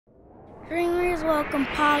Dreamers Welcome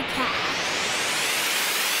Podcast.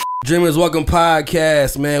 Dreamers Welcome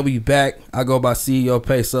Podcast, man. We back. I go by CEO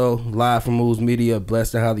Peso, live from Moves Media,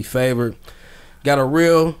 blessed and highly favored. Got a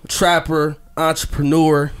real trapper,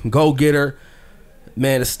 entrepreneur, go-getter.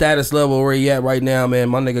 Man, the status level where he at right now, man.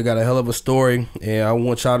 My nigga got a hell of a story, and I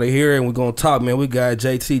want y'all to hear it, and we're going to talk, man. We got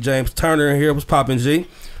JT James Turner in here. What's poppin', G?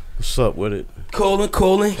 What's up with it?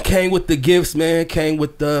 Coolin'. Came with the gifts, man. Came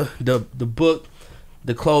with the book,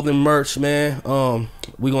 the clothing merch, man.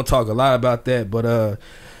 We gonna talk a lot about that, but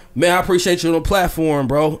man, I appreciate you on the platform,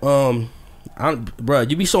 bro. Bro,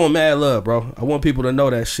 you be showing mad love, bro. I want people to know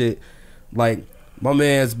that shit. Like, my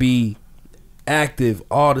mans be active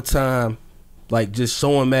all the time, like just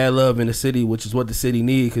showing mad love in the city, which is what the city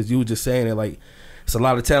needs. Cause you were just saying it, like it's a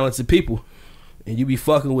lot of talented people, and you be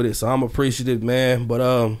fucking with it. So I'm appreciative, man. But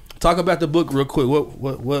talk about the book real quick.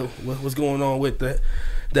 What's going on with the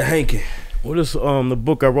Hankin'? Well, this the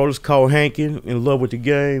book I wrote is called Hankin', In Love with the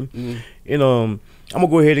Game. Mm-hmm. And I'm gonna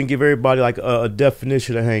go ahead and give everybody like a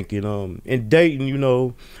definition of Hankin'. In Dayton, you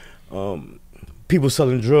know, people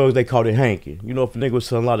selling drugs, they call it Hankin'. You know, if a nigga was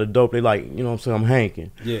selling a lot of dope, they like, you know what I'm saying, I'm Hankin'.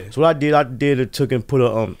 Yeah. So what I did it took and put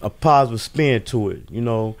a positive spin to it, you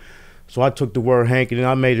know. So I took the word Hankin' and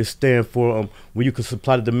I made it stand for when you can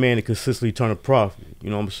supply the demand and consistently turn a profit. You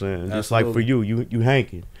know what I'm saying? Absolutely. Just like for you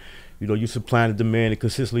Hankin'. You know, you supplying the demand and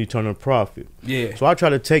consistently turning a profit. Yeah. So I try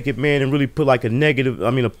to take it, man, and really put like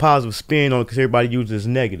a positive spin on it because everybody uses it as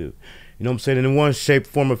negative. You know what I'm saying? And in one shape,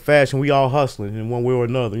 form, or fashion, we all hustling in one way or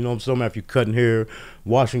another. You know what I'm saying? If you're cutting hair,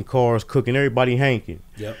 washing cars, cooking, everybody hanking.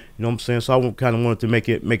 Yep. You know what I'm saying? So I kind of wanted to make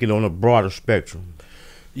it on a broader spectrum.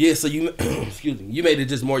 Yeah, so you excuse me, you made it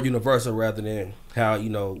just more universal rather than how, you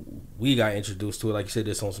know, we got introduced to it. Like you said,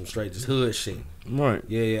 this on some straight just hood shit. Right.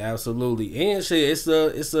 Yeah, absolutely. And shit, it's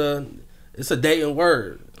a dating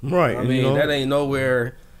word. Right. I mean, that ain't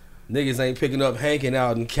nowhere niggas ain't picking up Hankin'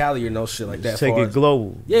 out in Cali or no shit like that. Take it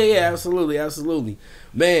global. Yeah, absolutely.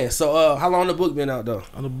 Man, so how long the book been out though?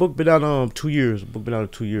 The book been out 2 years. The book been out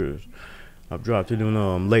 2 years. I've dropped it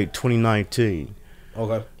in late 2019.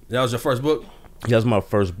 Okay. That was your first book? That's my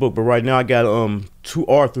first book, but right now I got 2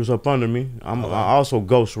 authors up under me. I also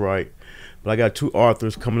ghostwrite, but I got 2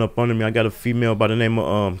 authors coming up under me. I got a female by the name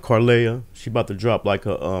of Carleia. She about to drop like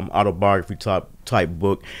a autobiography type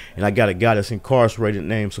book, and I got a guy that's incarcerated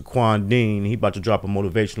named Saquon Dean. He about to drop a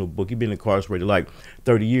motivational book. He been incarcerated like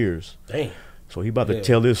 30 years. Damn. So he about to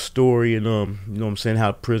tell his story and you know what I'm saying,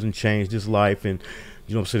 how prison changed his life and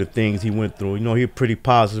you know what I'm saying, the things he went through. You know, he a pretty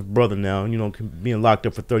positive brother now. You know, being locked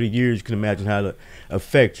up for 30 years, you can imagine how it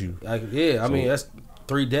affect you. I mean, that's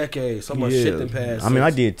 3 decades. So much shit done passed. I mean, I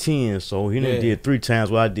did 10, so he done did 3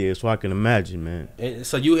 times what I did, so I can imagine, man. And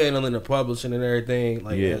so you handling the publishing and everything,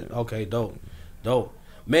 like okay, dope.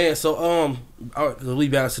 Man, so we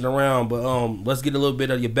bouncing around, but let's get a little bit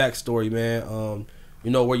of your backstory, man.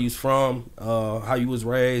 You know, where you from, how you was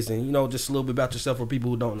raised, and you know, just a little bit about yourself for people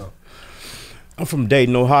who don't know. I'm from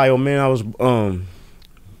Dayton, Ohio, man. I was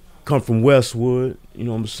come from Westwood, you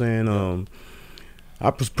know what I'm saying? I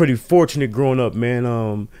was pretty fortunate growing up, man.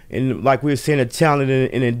 And like we were saying, the talent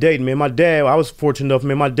in Dayton, man. My dad, I was fortunate enough,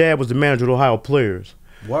 man. My dad was the manager of Ohio Players.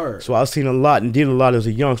 Word. So I seen a lot and did a lot as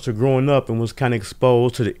a youngster growing up and was kind of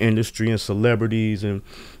exposed to the industry and celebrities and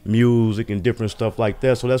music and different stuff like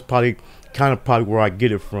that. So that's probably where I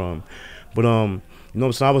get it from. But you know what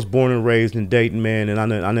I'm saying? I was born and raised in Dayton, man, and I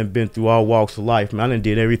done been through all walks of life, man. I done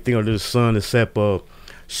did everything under the sun except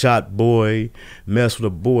shot boy, messed with a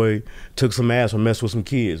boy, took some ass or messed with some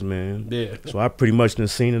kids, man. Yeah. So I pretty much done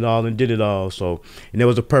seen it all and did it all. So, and that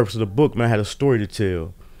was the purpose of the book, man. I had a story to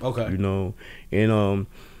tell. Okay. You know, and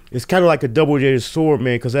it's kind of like a double-edged sword,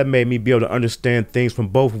 man, because that made me be able to understand things from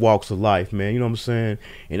both walks of life, man. You know what I'm saying?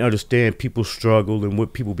 And understand people's struggle and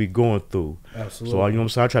what people be going through. Absolutely. So, you know what I'm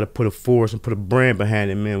saying? I try to put a force and put a brand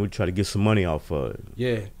behind it, man. We try to get some money off of it.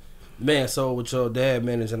 Yeah. Man, so with your dad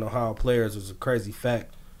managing Ohio Players was a crazy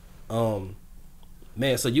fact. Man,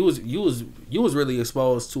 so you was really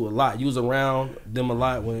exposed to a lot. You was around them a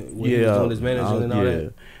lot when he was doing his managing and all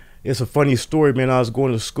that. It's a funny story, man. I was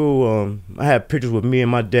going to school. I had pictures with me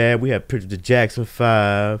and my dad. We had pictures of Jackson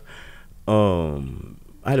 5.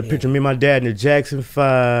 I had a picture of me and my dad in the Jackson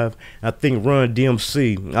 5. I think Run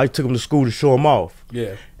DMC. I took him to school to show him off.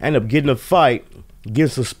 Yeah. I ended up getting a fight, getting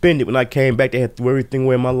suspended. When I came back, they had threw everything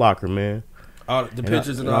away in my locker, man. All the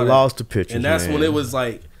pictures and all I that. lost the pictures, and that's man. when it was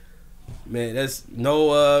like, man, that's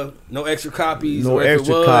no extra copies. No or if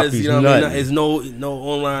extra it was, copies, you know what I mean? nothing. It's no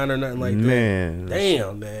online or nothing like Man. that.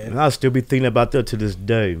 Damn, man. And I still be thinking about that to this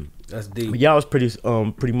day. That's deep. But y'all was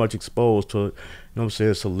pretty much exposed to, you know what I'm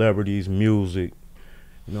saying, celebrities, music,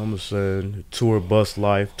 you You know what I'm saying? Tour bus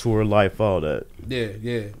life, tour life, all that.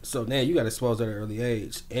 Yeah. So now you got exposed at an early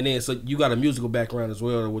age, and then so you got a musical background as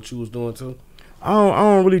well, or what you was doing too. I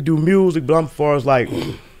don't really do music, but I'm as far as like,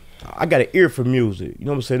 I got an ear for music. You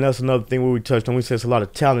know what I'm saying? That's another thing where we touched on. We said it's a lot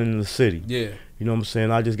of talent in the city. Yeah. You know what I'm saying?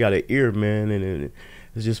 I just got an ear, man, and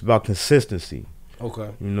it's just about consistency. Okay.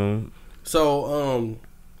 You know? So,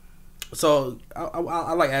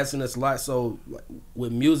 I like asking this a lot. So, like,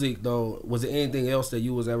 with music though, was it anything else that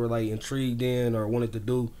you was ever like intrigued in or wanted to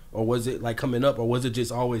do, or was it like coming up, or was it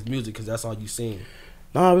just always music because that's all you seen?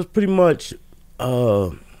 No, it was pretty much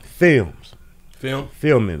films.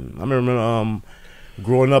 Filming. I remember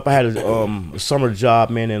growing up, I had a summer job,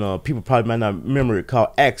 man, and people probably might not remember it, called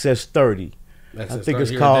Access 30. I think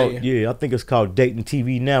it's called I think it's called Dayton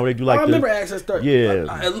TV now. They do like I remember Access 30. Yeah,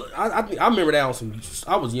 I remember that on some.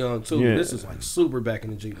 I was young too. Yeah. This is like super back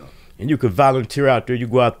in the G though. And you could volunteer out there. You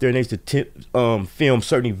go out there and they used to film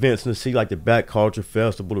certain events and see like the Black Culture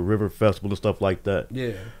Festival, the River Festival, and stuff like that.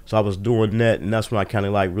 Yeah. So I was doing that, and that's when I kind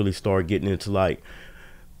of like really started getting into like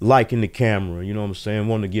liking the camera. You know what I'm saying?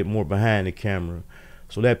 Wanting to get more behind the camera.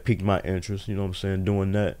 So that piqued my interest. You know what I'm saying?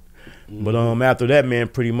 Doing that. But after that, man,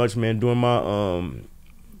 pretty much, man, during my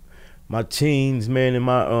my teens, man, and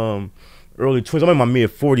my early 20s, I'm in my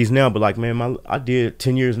mid 40s now, but like, man, I did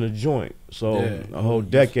 10 years in the joint, so a whole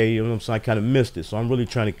decade. You know what I'm saying? I kind of missed it, so I'm really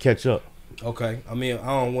trying to catch up. Okay, I mean, I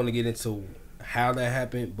don't want to get into how that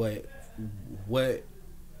happened, but what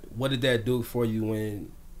did that do for you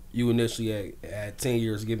when you initially had 10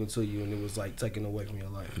 years given to you and it was like taken away from your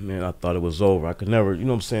life? Man, I thought it was over. I could never, you know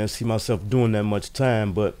what I'm saying, see myself doing that much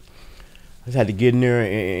time, but I just had to get in there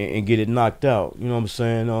and get it knocked out. You know what I'm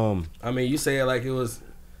saying? I mean, you say it like it was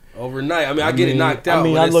overnight. I mean, I get it knocked out,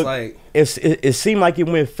 but it's like... It seemed like it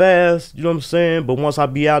went fast, you know what I'm saying? But once I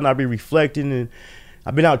be out and I be reflecting, and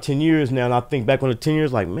I've been out 10 years now, and I think back on the 10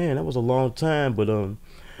 years, like, man, that was a long time. But in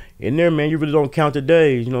there, man, you really don't count the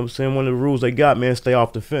days. You know what I'm saying? One of the rules they got, man, stay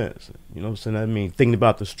off the fence. You know what I'm saying? I mean, thinking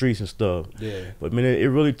about the streets and stuff. Yeah. But, man, it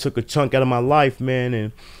really took a chunk out of my life, man,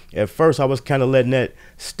 and at first, I was kind of letting that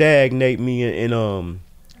stagnate me and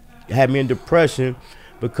had me in depression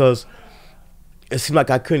because it seemed like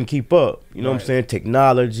I couldn't keep up. You know what I'm saying?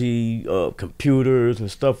 Technology, computers,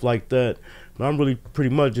 and stuff like that. But I'm really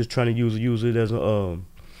pretty much just trying to use it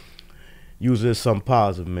as something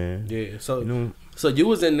positive, man. Yeah. So you know, so you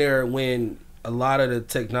was in there when a lot of the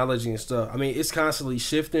technology and stuff. I mean, it's constantly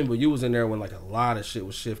shifting, but you was in there when like a lot of shit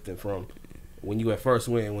was shifting from when you at first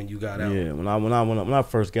went and when you got out. Yeah, when I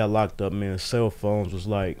first got locked up, man, cell phones was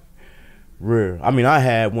like rare. I mean, I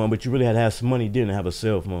had one, but you really had to have some money, didn't have a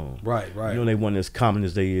cell phone. Right. You know, they weren't as common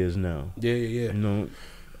as they is now. Yeah. You know,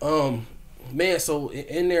 man. So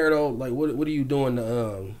in there though, like, what are you doing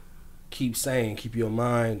to keep your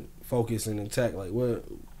mind focused and intact? Like, what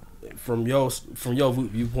from your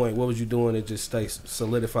viewpoint, what was you doing to just stay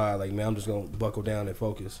solidified? Like, man, I'm just gonna buckle down and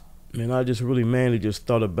focus. Man, I just really mainly just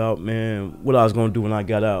thought about, man, what I was going to do when I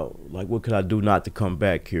got out. Like, what could I do not to come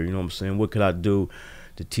back here? You know what I'm saying? What could I do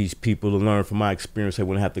to teach people to learn from my experience? They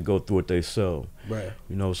wouldn't have to go through it themselves. Right.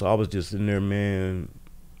 You know, so I was just in there, man,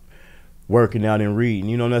 working out and reading.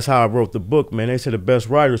 You know, and that's how I wrote the book, man. They said the best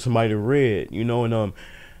writer is somebody that read, you know, and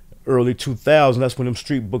early 2000s, that's when them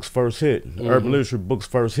street books first hit, urban literature books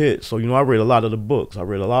first hit. So, you know, I read a lot of the books. I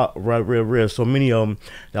read a lot, read so many of them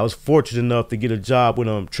that I was fortunate enough to get a job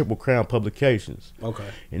with Triple Crown Publications. Okay.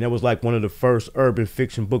 And that was like one of the first urban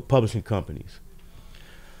fiction book publishing companies.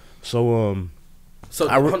 So,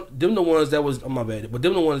 them the ones that was, oh my bad, but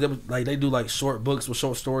them the ones that was like, they do like short books with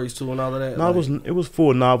short stories too and all of that? No, like, it was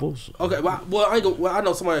full novels. Okay, I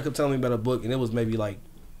know somebody kept telling me about a book and it was maybe like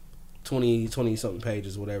 20 something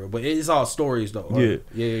pages, whatever. But it's all stories though. Right?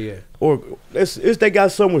 Yeah. Or they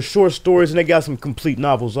got some with short stories and they got some complete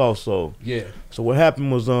novels also. Yeah. So what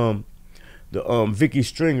happened was Vicky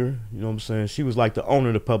Stringer, you know what I'm saying? She was like the owner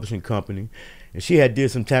of the publishing company, and she had did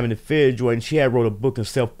some time in the Fed joint, and she had wrote a book and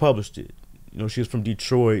self-published it. You know, she was from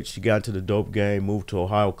Detroit. She got into the dope game, moved to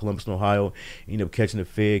Ohio, Columbus, Ohio, ended up catching the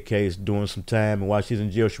Fed case, doing some time, and while she's in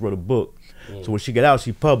jail, she wrote a book. So when she got out,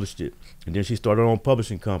 she published it, and then she started her own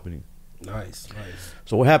publishing company. Nice.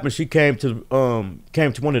 So what happened? She came to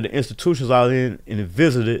one of the institutions I was in and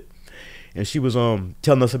visited, and she was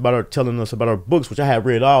telling us about her books, which I had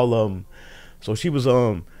read all of them. So she was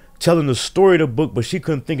telling the story of the book, but she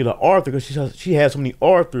couldn't think of the author because she had so many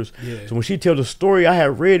authors. Yeah. So when she tell the story, I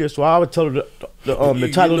had read it, so I would tell her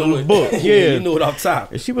the title of the book. Yeah, you knew it off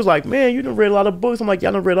top. And she was like, "Man, you done read a lot of books." I'm like, "Yeah,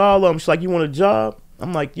 I done read all of them." She's like, "You want a job?"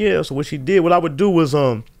 I'm like, "Yeah." So what she did, what I would do was,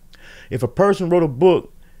 if a person wrote a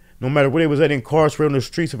book no matter where they was at, incarcerated on the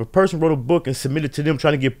streets, if a person wrote a book and submitted to them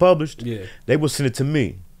trying to get published, they would send it to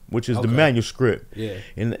me, which is the manuscript.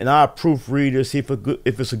 And I proofread it, see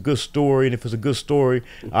if it's a good story, and if it's a good story,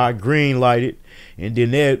 I green light it, and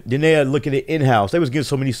then they look at it in-house. They was getting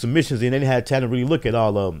so many submissions in, they didn't have time to really look at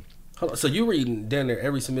all of them. Hold on, so you reading down there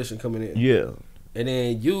every submission coming in? Yeah. And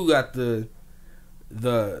then you got the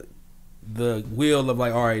wheel of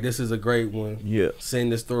like, all right, this is a great one. Yeah.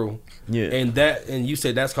 Send this through. Yeah. And you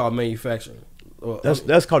said that's called manufacturing.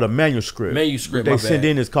 That's called a manuscript. Manuscript. They send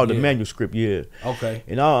in, it's called the manuscript. Yeah. Okay.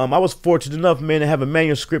 And I was fortunate enough, man, to have a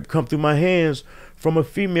manuscript come through my hands from a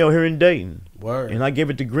female here in Dayton. Word. And I gave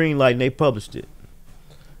it the green light, and they published it.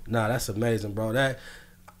 Nah, that's amazing, bro. That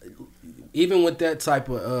even with that type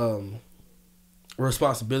of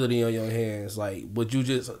responsibility on your hands, like, would you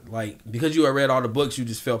just like, because you had read all the books, you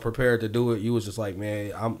just felt prepared to do it? You was just like,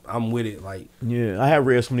 man, I'm with it. Like, yeah, I had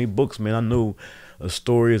read so many books, man. I knew a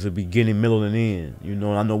story is a beginning, middle, and end. You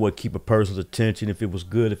know, and I know what keep a person's attention, if it was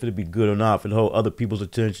good, if it'd be good or not, if it hold other people's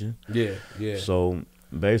attention. Yeah, yeah. So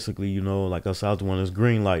basically, you know, like I said, I was the one that's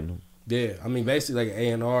green lighting them. Yeah, I mean, basically like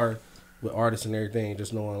A&R with artists and everything,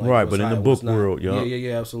 just knowing like right, but in the book world,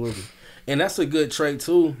 yeah, absolutely. And that's a good trait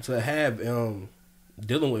too to have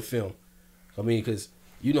dealing with film. I mean, because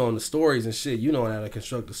you know, in the stories and shit, you know how to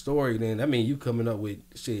construct a story. Then I mean, you coming up with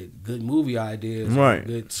shit, good movie ideas, right?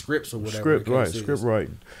 Good scripts or whatever. Script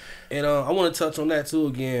writing. And I want to touch on that too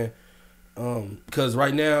again, because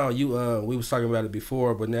right now you we was talking about it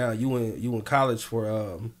before, but now you in college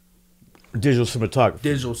for digital cinematography.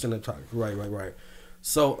 Digital cinematography, right.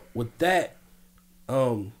 So with that,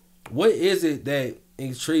 what is it that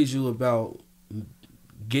intrigues you about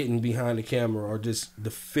getting behind the camera or just the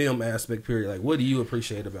film aspect period? Like, what do you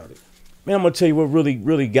appreciate about it? Man, I'm gonna tell you what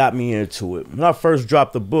really got me into it. When I first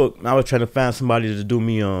dropped the book, I was trying to find somebody to do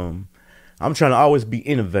me. I'm trying to always be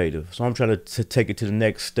innovative, so I'm trying to take it to the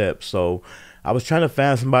next step. So I was trying to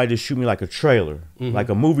find somebody to shoot me like a trailer, like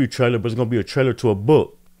a movie trailer, but it's gonna be a trailer to a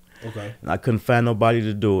book. Okay. And I couldn't find nobody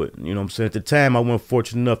to do it. You know what I'm saying? At the time, I wasn't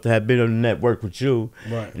fortunate enough to have been on the network with you.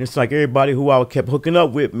 Right. And it's like everybody who I kept hooking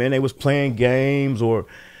up with, man, they was playing games or,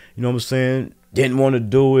 you know what I'm saying, didn't want to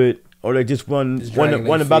do it, or they just wasn't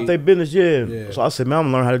about their business. Yeah. So I said, man, I'm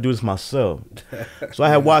going to learn how to do this myself. So I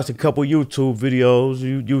had watched a couple YouTube videos,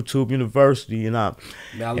 YouTube University, and I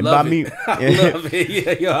love it.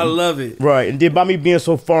 I love it. Right. And then by me being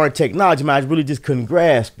so far in technology, man, I really just couldn't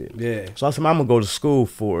grasp it. Yeah. So I said, man, I'm going to go to school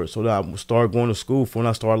for it. So then I started going to school for it, and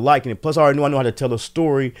I started liking it. Plus, I already knew how to tell a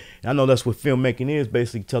story. And I know that's what filmmaking is,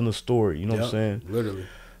 basically telling a story. You know what I'm saying? Literally.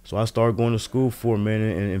 So I started going to school for it, man,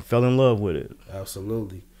 and fell in love with it.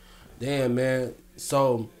 Absolutely. Damn, man.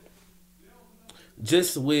 So,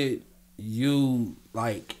 just with you,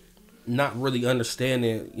 like, not really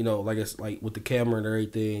understanding, you know, like it's like with the camera and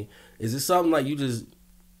everything, is it something like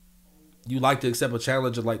you like to accept a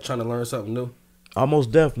challenge of like trying to learn something new? I'm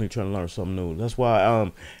most definitely trying to learn something new. That's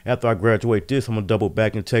why after I graduate this, I'm gonna double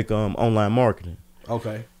back and take online marketing.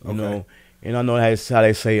 Okay. You know, and I know how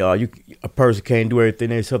they say a person can't do everything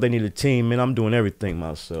themselves. They need a team, and I'm doing everything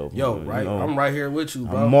myself. Yo, man, right? You know? I'm right here with you,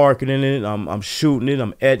 bro. I'm marketing it. I'm shooting it.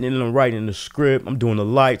 I'm editing it. I'm writing the script. I'm doing the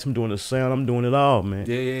lights. I'm doing the sound. I'm doing it all, man.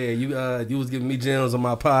 Yeah. You was giving me gems on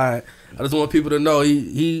my pod. I just want people to know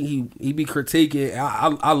he be critiquing.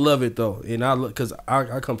 I love it though, and because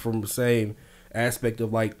I come from the same aspect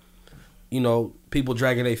of like, you know, people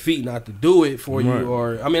dragging their feet not to do it for you,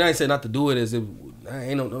 or I mean, I ain't say not to do it as if I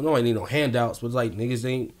ain't need no handouts, but it's like niggas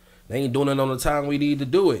they ain't doing it on the time we need to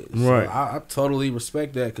do it. So right. I totally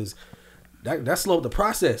respect that because that slowed up the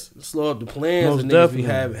process, slowed up the plans Most that niggas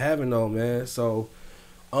definitely. be having though, man. So,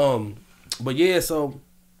 but yeah, so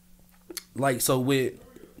with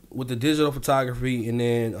the digital photography and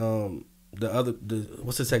then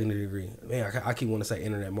what's the secondary degree? Man, I keep wanting to say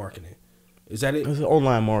internet marketing. Is that it? It's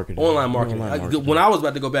online marketing. Online marketing. When I was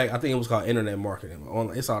about to go back, I think it was called internet marketing.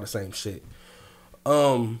 It's all the same shit.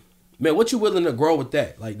 Man, what you willing to grow with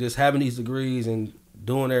that? Like just having these degrees and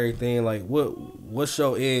doing everything. Like what's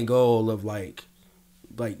your end goal of like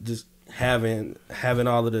just having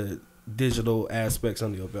all of the digital aspects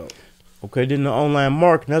under your belt? Okay, then the online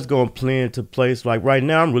marketing, that's going to play into place. Like right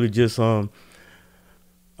now, I'm really just on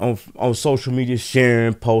social media,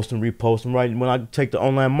 sharing, posting, reposting. Right, when I take the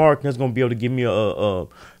online marketing, that's going to be able to give me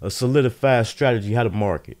a solidified strategy how to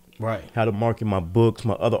market. Right. How to market my books,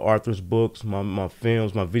 my other authors' books, my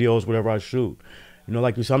films, my videos, whatever I shoot. You know,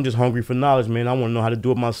 like you said, I'm just hungry for knowledge, man. I want to know how to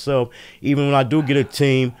do it myself. Even when I do get a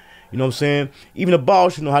team, you know what I'm saying? Even the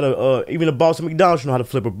boss should know how to, even the boss at McDonald's should know how to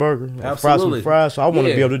flip a burger. Absolutely. Fry some fries. So I want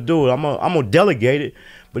to be able to do it. I'm gonna delegate it.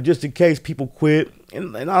 But just in case people quit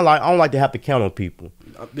and I don't like to have to count on people.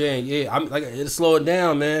 Man, yeah, I'm like it slow it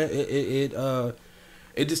down, man.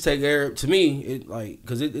 It just take to me it like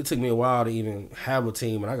because it took me a while to even have a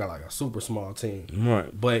team, and I got like a super small team. Right.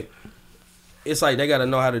 But it's like they got to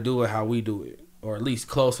know how to do it how we do it, or at least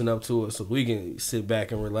close enough to it so we can sit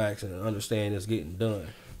back and relax and understand it's getting done.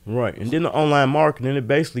 Right. And then the online marketing, it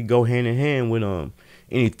basically go hand in hand with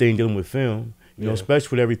anything dealing with film. You know,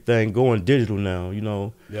 especially with everything going digital now, you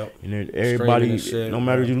know. Yep. And everybody, shit, no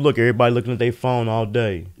matter you look, everybody looking at their phone all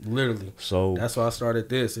day. Literally. So that's why I started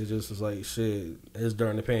this. It just was like, shit, it's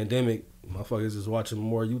during the pandemic. Motherfuckers is watching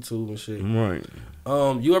more YouTube and shit. Right.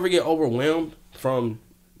 You ever get overwhelmed from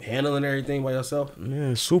handling everything by yourself?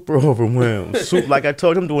 Man, super overwhelmed. Like I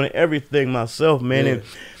told you, I'm doing everything myself, man. Yeah.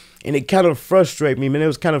 And it kind of frustrated me, man. It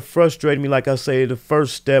was kind of frustrating me. Like I say, the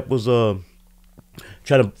first step was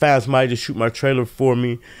trying to find somebody to shoot my trailer for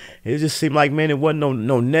me. It just seemed like, man, it wasn't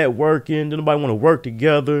no networking. Didn't nobody want to work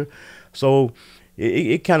together. So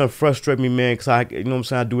it kind of frustrated me, man, because you know what I'm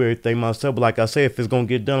saying, I do everything myself. But like I say, if it's going to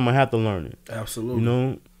get done, I'm going to have to learn it. Absolutely.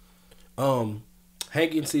 You know?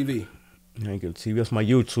 Hankin TV. Hankin TV, that's my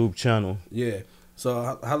YouTube channel. Yeah.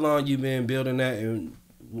 So how long you been building that, and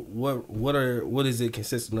what is it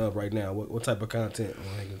consisting of right now? What type of content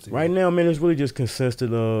on Hankin TV? Right now, man, it's really just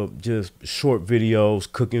consisted of just short videos,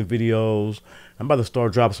 cooking videos. I'm about to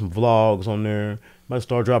start dropping some vlogs on there. I'm about to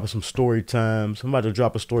start dropping some story times. I'm about to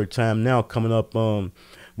drop a story time now coming up. While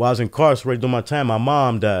I was incarcerated during my time, my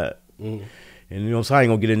mom died. And you know, so I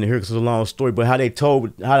ain't gonna get into here because it's a long story. But how they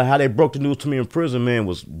broke the news to me in prison, man,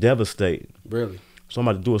 was devastating. Really? So I'm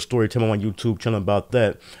about to do a story time on my YouTube channel about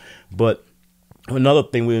that. But another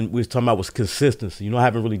thing we was talking about was consistency. You know, I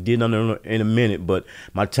haven't really did nothing in a minute, but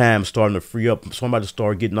my time's starting to free up. So I'm about to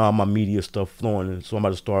start getting all my media stuff flowing, and so I'm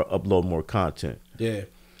about to start uploading more content. Yeah,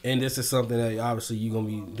 and this is something that obviously you're gonna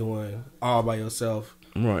be doing all by yourself.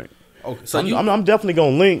 Right. Okay. So I'm definitely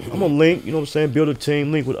gonna link. I'm gonna link. You know what I'm saying? Build a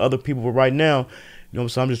team, link with other people. But right now, you know what I'm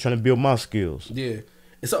saying? I'm just trying to build my skills. Yeah.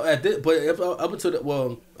 And so up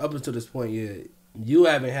until this point, yeah. You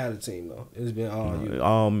haven't had a team though. It's been all you.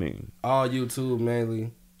 All me. All YouTube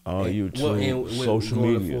mainly. All YouTube. And social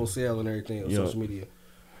going media. To full sale and everything on social media.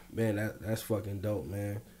 Man, that's fucking dope,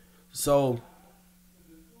 man. So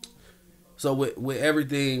with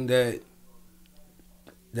everything that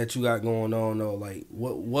you got going on though, like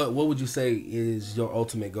what would you say is your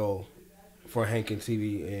ultimate goal for Hankin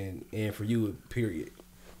TV and for you, period?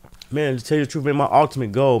 Man, to tell you the truth, man, my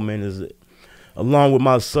ultimate goal, man, is along with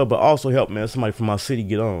my sub, but also help, man, somebody from my city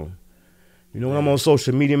get on. You know, when I'm on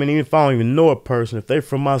social media, man, even if I don't even know a person, if they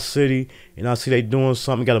from my city and I see they doing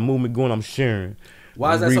something, got a movement going, I'm sharing.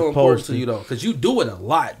 Why is that so important to you, though? Because you do it a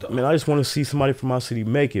lot, though. Man, I just want to see somebody from my city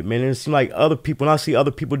make it, man. And it seems like other people, when I see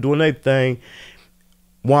other people doing their thing,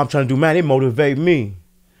 what I'm trying to do, man, it motivate me.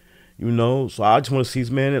 You know, so I just want to see,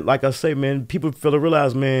 man, like I say, man, people feel to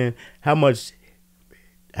realize, man, how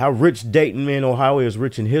rich Dayton, man, Ohio is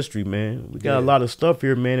rich in history, man. We got a lot of stuff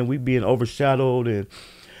here, man, and we being overshadowed, and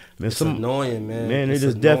man, it's annoying, man. Man, it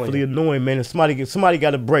is definitely annoying, man. And somebody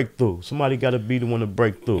got to break through. Somebody got to be the one to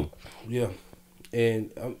break through. Yeah, and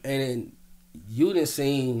you didn't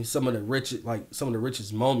see some of the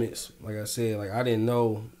richest moments. Like I said, like I didn't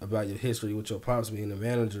know about your history with your pops being the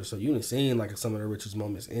manager, so you didn't see like some of the richest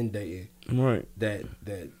moments in Dayton. Right. That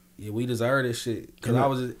we deserve this shit. Because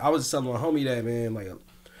I was just telling my homie that, man, like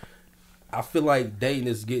I feel like Dayton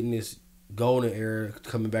is getting this golden era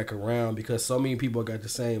coming back around because so many people got the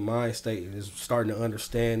same mind state and is starting to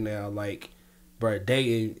understand now, like, bro,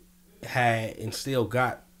 Dayton had and still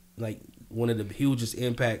got like one of the hugest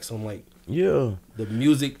impacts on like the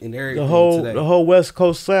music and everything. The whole West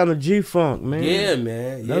Coast sound of G-Funk, man. Yeah,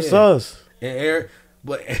 man. Yeah. That's us. And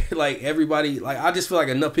but like everybody, like I just feel like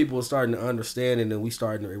enough people are starting to understand it, and we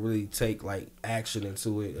starting to really take like action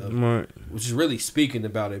into it, right. Which is really speaking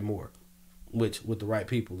about it more. Which with the right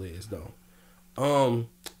people is though. And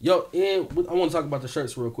I want to talk about the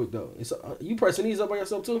shirts real quick though. You pressing these up by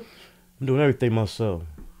yourself too? I'm doing everything myself.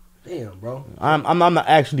 Damn, bro. I'm not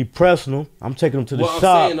actually pressing them. I'm taking them to the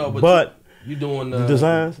shop, but you doing the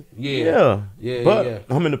designs? Yeah. But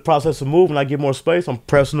I'm in the process of moving. I get more space. I'm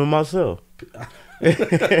pressing them myself.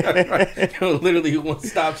 Literally, one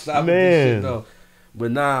stop man. This shit, though.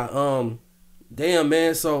 But nah, damn,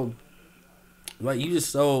 man. So. Like you just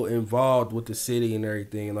so involved with the city and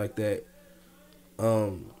everything and like that.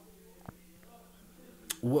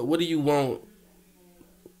 What do you want?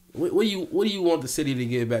 What do you want the city to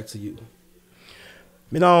give back to you?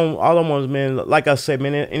 You know, all I want is, man, like I said,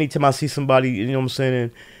 man, anytime I see somebody, you know what I'm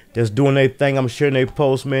saying, that's doing their thing, I'm sharing their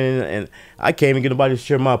post, man, and I can't even get nobody to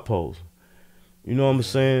share my post. You know what I'm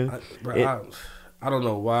saying? I don't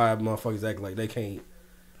know why motherfuckers act like they can't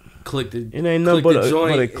click the. It ain't nothing but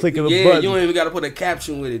a click of a button. You don't even got to put a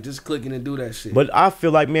caption with it. Just clicking and do that shit. But I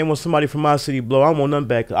feel like, man, when somebody from my city blow, I don't want nothing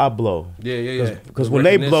back. I blow. Yeah. Because when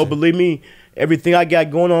they blow, believe me, everything I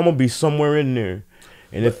got going on, I'm gonna be somewhere in there.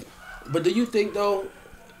 And but do you think though,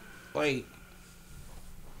 like,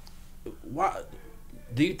 why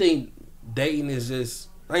do you think Dayton is just?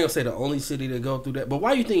 I ain't gonna say the only city to go through that, but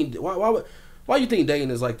why you think why you think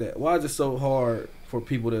Dayton is like that? Why is it so hard for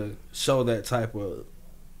people to show that type of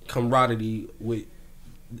camaraderie with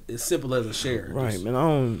as simple as a share? Right, man.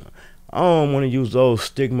 I don't want to use those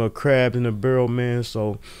stigma crabs in the barrel, man.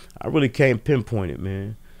 So I really can't pinpoint it,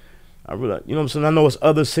 man. I really, you know what I'm saying? I know it's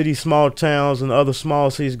other cities, small towns, and other small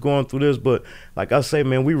cities going through this, but like I say,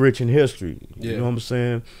 man, we rich in history. You know what I'm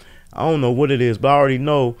saying? I don't know what it is, but I already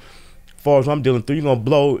know, as far as I'm dealing through, you're gonna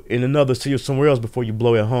blow in another city or somewhere else before you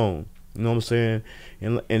blow at home. You know what I'm saying?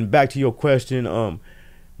 And back to your question,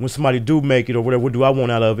 when somebody do make it or whatever, what do I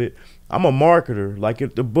want out of it? I'm a marketer. Like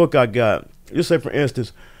if the book I got, just say for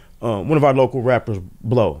instance, one of our local rappers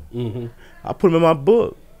blow. Mm-hmm. I put him in my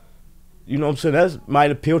book. You know what I'm saying? That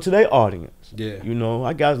might appeal to their audience. Yeah. You know,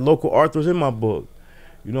 I got local authors in my book.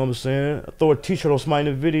 You know what I'm saying? I throw a t-shirt on somebody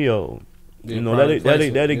in the video. Yeah, you know,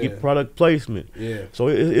 that'll get product placement. Yeah. So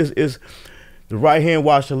it's the right hand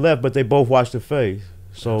watch the left, but they both watch the face.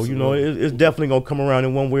 So, Absolutely. you know, it's definitely going to come around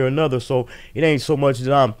in one way or another. So it ain't so much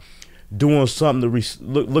that I'm doing something to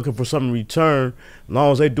looking for something in return. As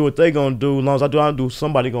long as they do what they going to do, as long as I do,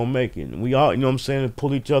 somebody going to make it. And we all, you know what I'm saying,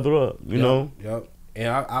 pull each other up, you know? Yep. And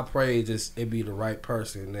I pray just it be the right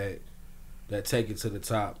person that take it to the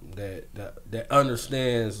top, that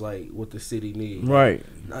understands like what the city needs. Right.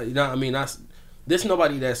 You know what I mean? There's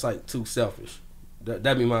nobody that's like too selfish.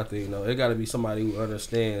 That be my thing though. It got to be somebody who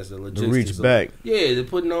understands the logistics. To reach back. Yeah, they're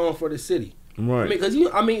putting on for the city. Right. Because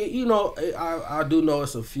I do know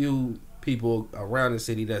it's a few people around the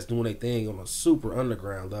city that's doing their thing on a super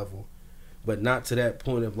underground level, but not to that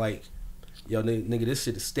point of like, yo, nigga, this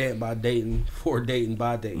shit is stamped by Dayton, for Dayton,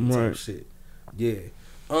 by Dayton type shit. Yeah.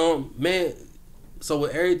 Man, so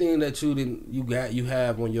with everything that you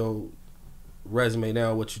have on your resume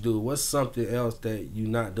now, what you do, what's something else that you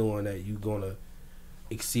not doing that you gonna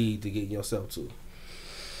exceed to get yourself to?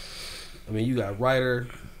 I mean, you got writer,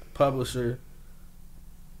 publisher,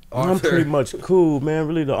 author. I'm pretty much cool, man.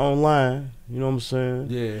 Really, the online. You know what I'm saying?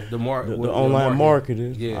 Yeah, the online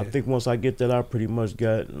marketing. Yeah. I think once I get that, I pretty much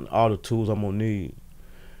got all the tools I'm gonna need.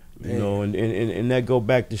 You know, and that go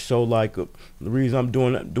back to show like the reason I'm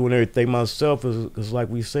doing everything myself is because like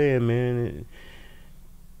we saying, man,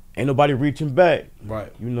 ain't nobody reaching back.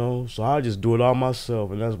 Right. You know, so I just do it all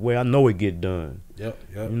myself, and that's the way I know it get done. Yep.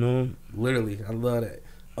 You know, literally, I love that.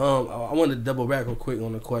 I wanted to double back real quick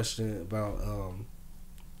on the question about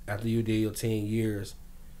after you did your 10 years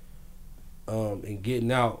and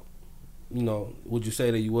getting out. You know, would you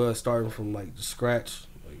say that you was starting from like the scratch,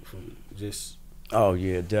 like from just? Oh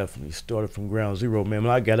yeah, definitely started from ground zero, man.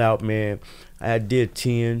 When I got out, man, I did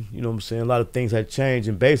 10. You know what I'm saying? A lot of things had changed,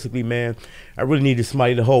 and basically, man, I really needed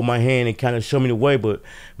somebody to hold my hand and kind of show me the way. But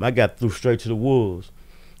I got through straight to the wolves.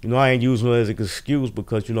 You know, I ain't using it as an excuse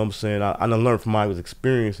because, you know what I'm saying, I done learned from my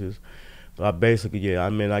experiences. But I basically, I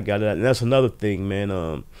got that. And that's another thing, man.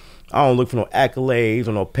 I don't look for no accolades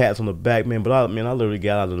or no pats on the back, man. But I literally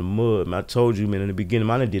got out of the mud, man. I told you, man, in the beginning,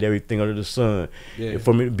 I done did everything under the sun. Yeah. And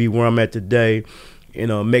for me to be where I'm at today, you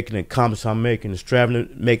know, making the accomplishments I'm making, and striving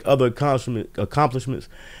to make other accomplishments,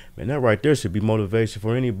 man, that right there should be motivation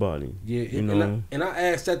for anybody. Yeah, you know. And I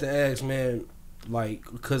asked that to ask, man, like,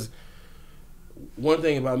 because one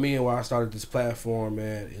thing about me and why I started this platform,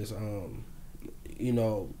 man, is you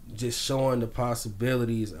know, just showing the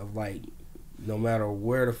possibilities of like, no matter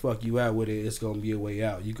where the fuck you at with it, it's gonna be a way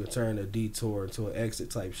out. You could turn a detour into an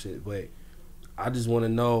exit type shit. But I just want to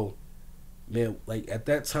know, man, like at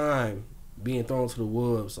that time, being thrown to the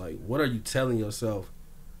wolves, like what are you telling yourself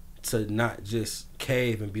to not just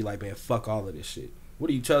cave and be like, man, fuck all of this shit?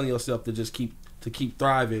 What are you telling yourself to just keep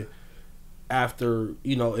thriving after,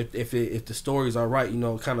 you know, if the stories are right, you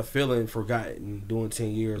know, kind of feeling forgotten doing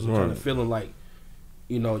 10 years, or kind of feeling like,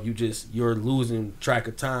 you know, you're losing track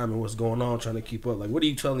of time and what's going on, trying to keep up. Like, what are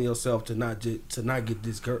you telling yourself to not get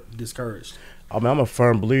discouraged? I mean, I'm a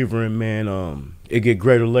firm believer in, man, it get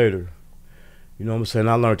greater later. You know what I'm saying?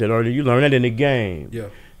 I learned that earlier. You learn that in the game. Yeah.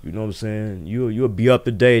 You know what I'm saying? You'll be up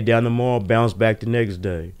today, down tomorrow, bounce back the next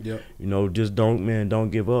day. Yeah. You know, just don't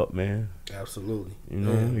give up, man. Absolutely. You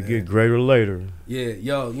know, it get greater later. Yeah,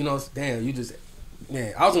 yo, you know, damn,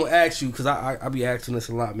 man, I was gonna ask you, because I be asking this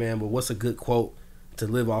a lot, man, but what's a good quote to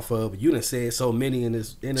live off of? You done said so many in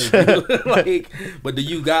this interview. Like, but do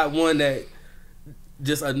you got one that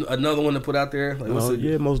just another one to put out there? Like,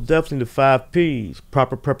 Yeah, most definitely the 5 P's.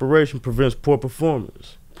 Proper preparation prevents poor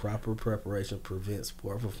performance. Proper preparation prevents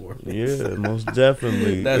poor performance. Yeah, most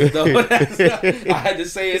definitely. That's dope. I had to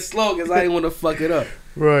say it slow because I didn't want to fuck it up.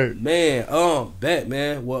 Right. Man, bet,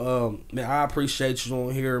 man. Well, man, I appreciate you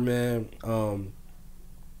on here, man.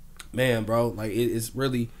 Man, bro, like it's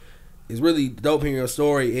really dope hearing your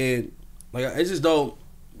story, and like it's just dope,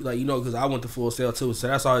 like, you know, because I went to Full Sail too, so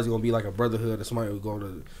that's always gonna be like a brotherhood of somebody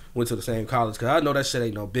who went to the same college, because I know that shit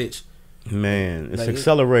ain't no bitch. Man, it's like,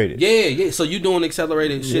 accelerated. Yeah. So you doing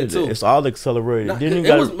accelerated shit too? It's all accelerated. Nah, then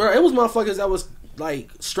it was motherfuckers that was like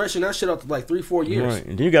stretching that shit out to like 3-4 years. Right,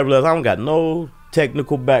 and then you gotta realize I don't got no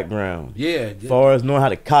technical background. Yeah. As far as knowing how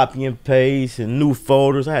to copy and paste and new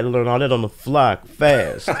folders, I had to learn all that on the fly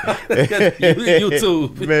fast.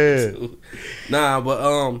 YouTube, man. YouTube. Nah,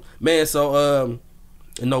 but man. So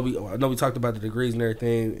I know we talked about the degrees and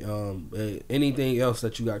everything. Anything else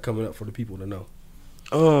that you got coming up for the people to know?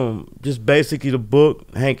 Just basically the book,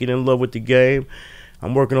 Hankin' in Love with the Game.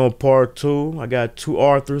 I'm working on part 2. I got 2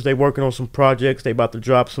 authors. They working on some projects. They about to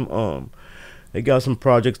drop some they got some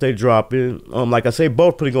projects they dropping. Like I say,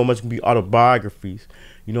 both pretty much gonna be autobiographies.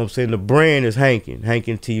 You know what I'm saying? The brand is Hankin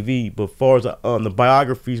TV. But as far as the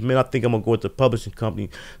biographies, man, I think I'm gonna go with the publishing company,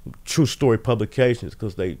 True Story Publications,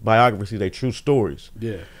 because they true stories.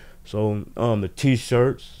 Yeah. So the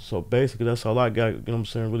T-shirts. So basically, that's all I got. You know what I'm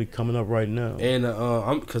saying? Really coming up right now. And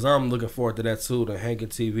I'm looking forward to that too. The Hankin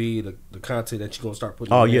TV, the content that you're gonna start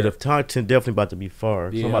putting. Oh in yeah, there. the content definitely about to be far.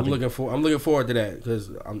 Yeah, So I'm looking forward to that,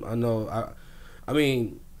 because I know I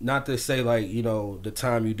mean, not to say like, you know, the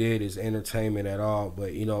time you did is entertainment at all,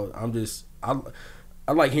 but you know, I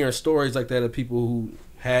like hearing stories like that of people who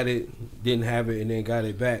had it, didn't have it, and then got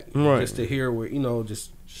it back. Right. Just to hear what, you know, just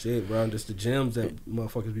shit, bro, just the gems that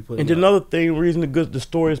motherfuckers be putting. And then another thing, reason the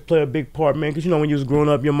stories play a big part, man, because you know when you was growing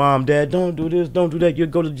up, your mom, dad, don't do this, don't do that, you'll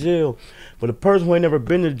go to jail. But a person who ain't never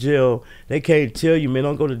been to jail, they can't tell you, man,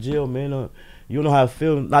 don't go to jail, man. You don't know how it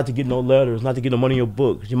feels not to get no letters, not to get no money in your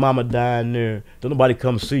book. Your mama dying there. Don't nobody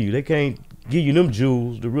come see you. They can't give you them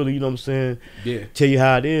jewels to really, you know what I'm saying, tell you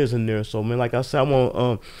how it is in there. So, man, like I said, I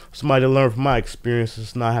want somebody to learn from my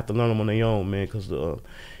experiences, not have to learn them on their own, man, because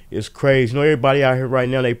it's crazy. You know, everybody out here right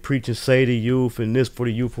now, they preach and say to youth and this for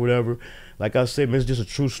the youth or whatever. Like I said, man, it's just a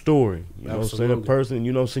true story. You know what I'm saying? A person,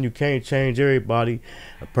 you know what I'm saying, you can't change everybody.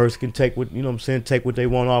 A person can take what, you know what I'm saying, take what they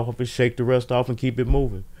want off of it, shake the rest off, and keep it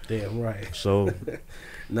moving. Damn right. So,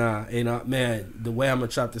 nah, and man, the way I'm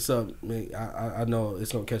gonna chop this up, man, I know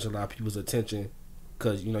it's gonna catch a lot of people's attention,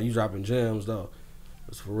 cause you know you dropping gems though.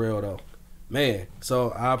 It's for real though, man. So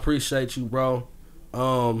I appreciate you, bro.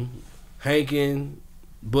 Hankin,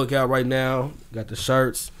 book out right now. Got the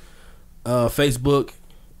shirts, Facebook.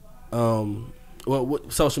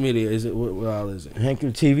 What social media is it? What all is it?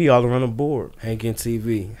 Hankin TV all around the board. Hankin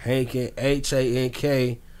TV. Hankin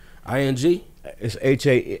HANKING. It's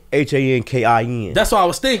HANKIN. That's what I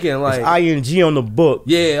was thinking. Like it's ING on the book.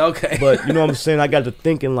 Yeah, okay. But you know what I'm saying? I got to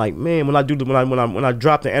thinking like, man, when I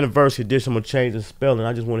drop the anniversary edition, I'm gonna change the spelling.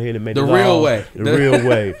 I just went ahead and make the real way. The real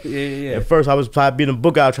way. Yeah. At first, I was probably being a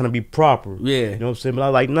book out trying to be proper. Yeah. You know what I'm saying? But I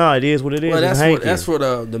was like, nah, it is what it is. Well, that's for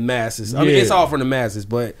the masses. I mean, it's all for the masses,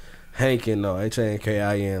 but Hankin though,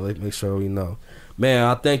 HANKIN. Let's make sure we know. Man,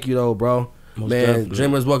 I thank you though, bro. Most man, definitely.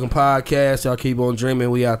 Dreamers Welcome Podcast. Y'all keep on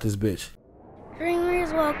dreaming. We out this bitch.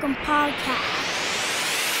 Dreamers Welcome Podcast.